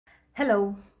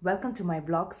Hello, welcome to my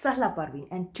blog Sahla Parveen,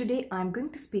 and today I'm going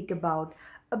to speak about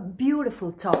a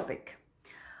beautiful topic.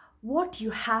 What you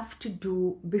have to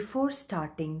do before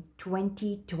starting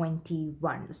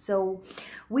 2021. So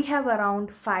we have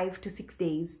around 5 to 6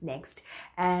 days next,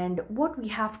 and what we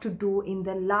have to do in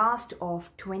the last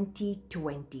of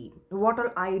 2020. What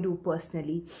will I do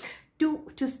personally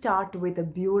to start with a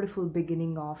beautiful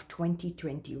beginning of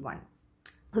 2021?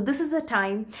 So this is a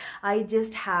time I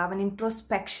just have an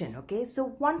introspection, okay?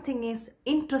 So one thing is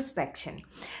introspection.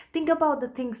 Think about the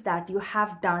things that you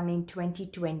have done in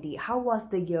 2020. How was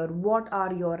the year? What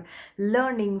are your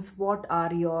learnings? What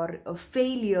are your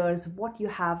failures? What you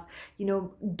have,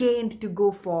 gained to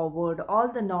go forward, all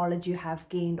the knowledge you have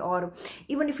gained, or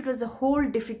even if it was a whole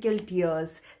difficult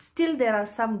years, still there are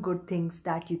some good things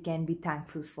that you can be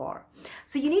thankful for.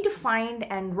 So you need to find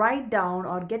and write down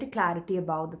or get a clarity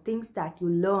about the things that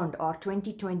you learned or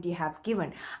 2020 have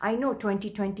given. I know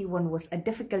 2021 was a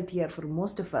difficult year for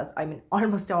most of us, I mean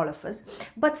almost all of us,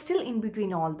 but still in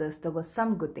between all this there was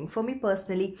some good thing. For me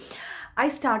personally, I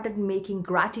started making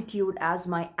gratitude as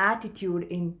my attitude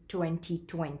in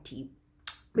 2020,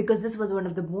 because this was one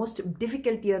of the most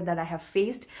difficult year that I have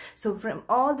faced. So from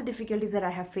all the difficulties that I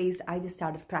have faced, I just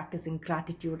started practicing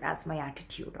gratitude as my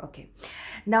attitude. Okay,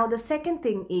 now the second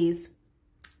thing is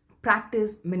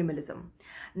practice minimalism.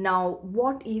 Now,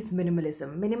 what is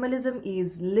minimalism? Minimalism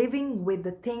is living with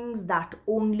the things that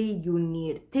only you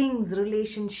need, things,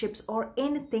 relationships, or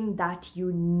anything that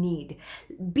you need.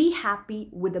 Be happy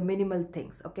with the minimal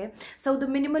things, okay? So the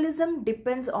minimalism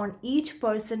depends on each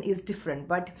person is different,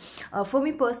 but for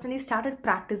me personally, started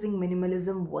practicing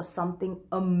minimalism was something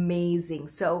amazing.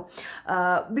 So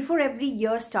before every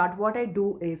year start, what I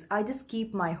do is I just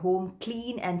keep my home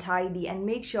clean and tidy and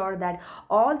make sure that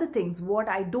all the things what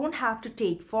I don't have to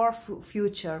take for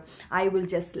future, I will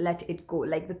just let it go.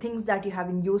 Like the things that you have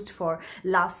been used for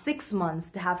last 6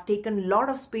 months to have taken a lot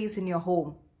of space in your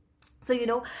home. So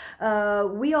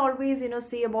we always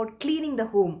say about cleaning the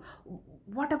home.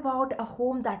 What about a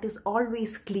home that is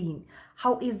always clean?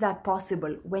 How is that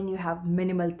possible when you have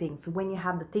minimal things, when you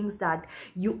have the things that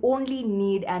you only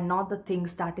need and not the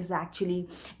things that is actually,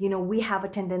 we have a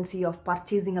tendency of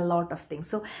purchasing a lot of things.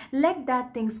 So let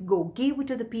that things go. Give it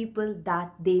to the people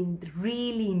that they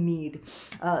really need.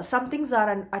 Some things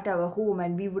are at our home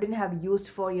and we wouldn't have used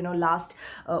for, last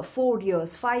 4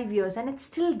 years, 5 years, and it's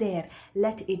still there.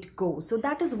 Let it go. So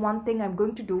that is one thing I'm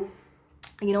going to do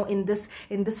in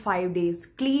this 5 days.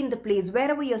 Clean the place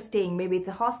wherever you're staying. Maybe it's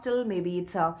a hostel, maybe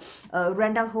it's a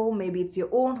rental home, maybe it's your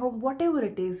own home, whatever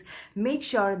it is. Make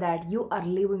sure that you are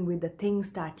living with the things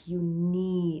that you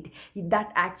need,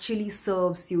 that actually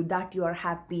serves you, that you are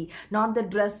happy, not the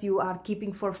dress you are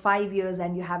keeping for 5 years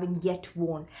and you haven't yet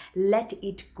worn. Let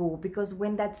it go, because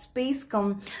when that space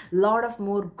comes, a lot of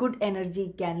more good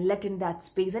energy can let in that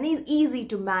space, and it's easy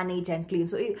to manage and clean.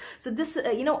 So this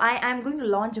I'm going to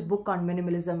launch a book on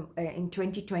minimalism in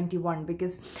 2021,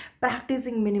 because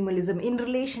practicing minimalism in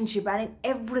relationship and in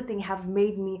everything have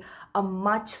made me a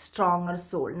much stronger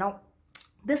soul. Now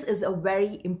this is a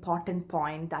very important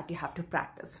point that you have to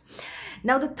practice.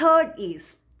 Now the third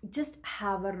is just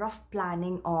have a rough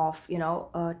planning of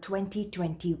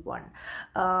 2021.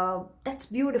 That's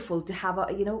beautiful to have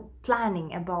a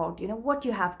planning about what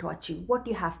you have to achieve, what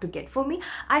you have to get. For me,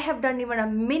 I have done even a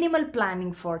minimal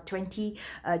planning for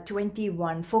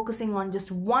 2021, focusing on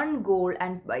just one goal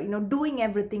and doing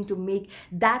everything to make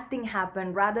that thing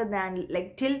happen, rather than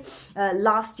like till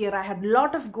last year I had a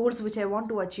lot of goals which I want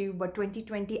to achieve, but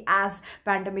 2020 as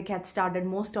pandemic had started,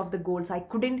 most of the goals I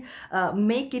couldn't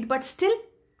make it, but still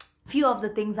few of the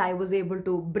things I was able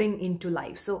to bring into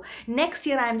life. So next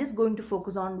year I'm just going to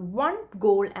focus on one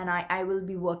goal and I will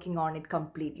be working on it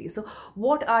completely. So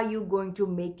what are you going to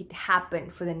make it happen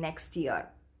for the next year?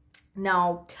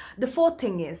 Now the fourth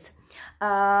thing is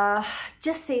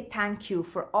just say thank you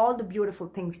for all the beautiful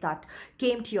things that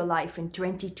came to your life in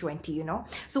 2020.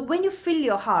 So when you fill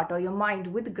your heart or your mind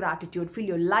with gratitude, fill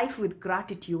your life with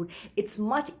gratitude, it's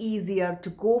much easier to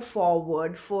go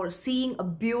forward for seeing a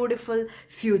beautiful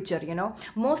future.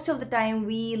 Most of the time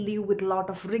we live with a lot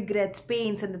of regrets,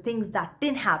 pains, and the things that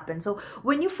didn't happen. So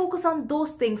when you focus on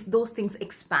those things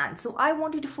expand. So I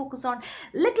want you to focus on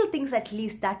little things at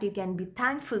least that you can be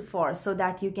thankful for, so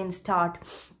that you can start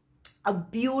a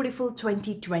beautiful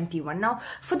 2021. Now,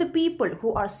 for the people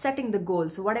who are setting the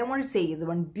goals, what I want to say is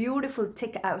one beautiful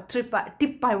tip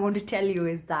I want to tell you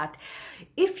is that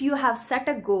if you have set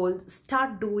a goal,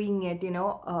 start doing it,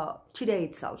 today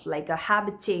itself, like a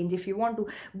habit change. If you want to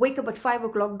wake up at 5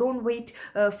 o'clock, don't wait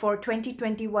for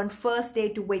 2021 first day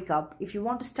to wake up. If you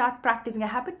want to start practicing a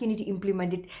habit, you need to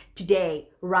implement it today,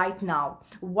 right now.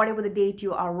 Whatever the date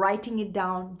you are writing it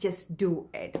down, just do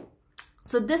it.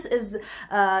 So this is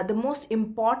the most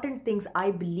important things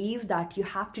I believe that you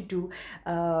have to do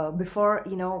before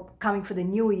coming for the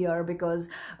new year, because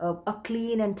a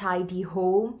clean and tidy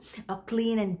home, a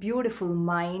clean and beautiful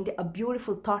mind, a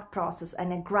beautiful thought process,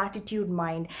 and a gratitude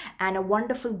mind, and a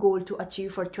wonderful goal to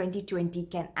achieve for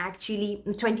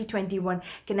 2021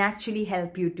 can actually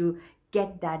help you to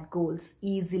get that goals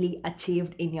easily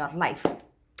achieved in your life.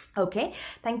 Okay,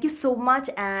 thank you so much.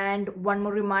 And one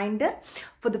more reminder,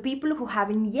 for the people who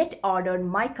haven't yet ordered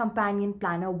my companion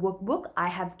planner workbook, I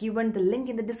have given the link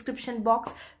in the description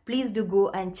box. Please do go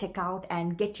and check out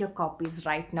and get your copies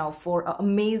right now for an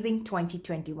amazing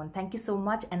 2021. Thank you so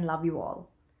much and love you all.